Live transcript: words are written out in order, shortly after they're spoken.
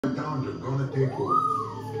Towns are gonna take over.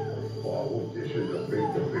 Oh, this is a big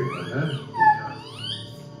one, huh?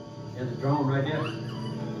 There's a drone right there.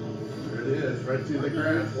 There it is, right through the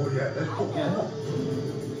grass. Oh yeah, let's go. Yeah.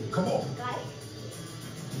 Come on. Guys,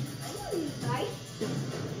 I know you guys.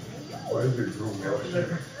 Why is this room out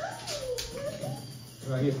there?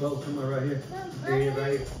 Right here, folks. Somewhere right here. There he is,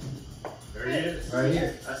 right here. There he is. Right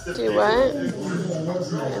here. That's the Do what?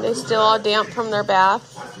 Are they still all damp from their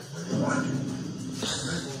bath?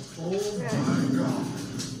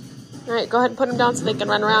 All right, go ahead and put them down so they can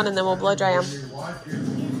run around, and then we'll blow dry them. What he's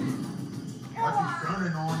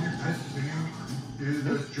turning on you, this thing is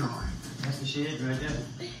a giant. That's the shade right there.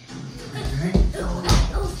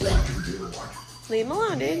 Leave them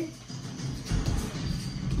alone, dude.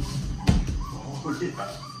 Oh, yeah.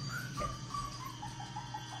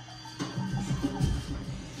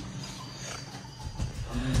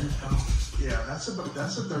 Yeah, that's a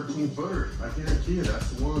 13-footer. I guarantee you, that's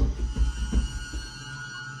the one.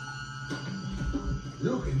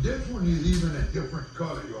 Look, and this one is even a different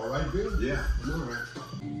color. You all right, Bill? Yeah, I'm all right.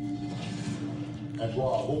 That's why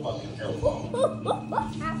I hope I can help.